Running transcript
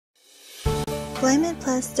Glymed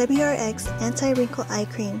Plus WRX Anti-Wrinkle Eye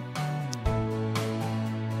Cream.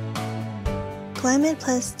 Glymed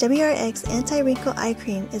Plus WRX Anti-Wrinkle Eye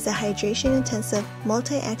Cream is a hydration-intensive,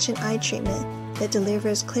 multi-action eye treatment that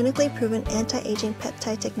delivers clinically proven anti-aging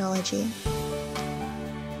peptide technology.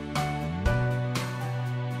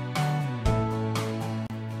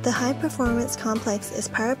 The high-performance complex is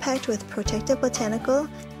power-packed with protective botanical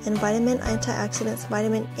and vitamin antioxidants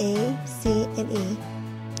vitamin A, C, and E.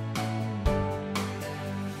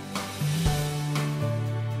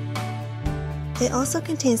 It also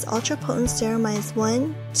contains ultra-potent ceramides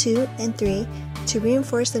 1, 2, and 3 to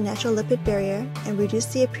reinforce the natural lipid barrier and reduce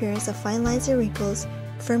the appearance of fine lines and wrinkles,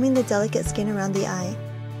 firming the delicate skin around the eye.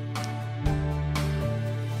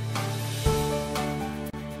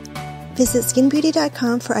 Visit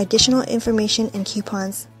skinbeauty.com for additional information and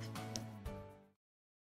coupons.